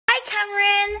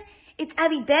It's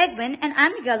Abby Bergman, and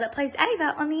I'm the girl that plays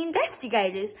Ava on the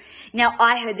Investigators. Now,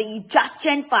 I heard that you just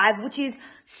turned 5, which is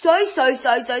so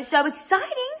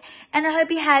exciting, and I hope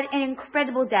you had an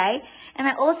incredible day. And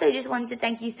I also just wanted to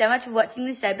thank you so much for watching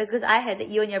the show, because I heard that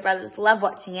you and your brothers love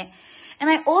watching it. And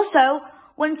I also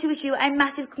wanted to wish you a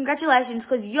massive congratulations,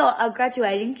 because you're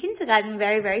graduating kindergarten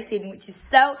very soon, which is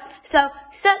so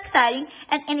exciting.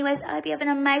 And anyways, I hope you have an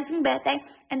amazing birthday,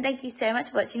 and thank you so much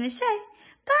for watching the show.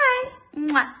 Bye!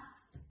 Mwah.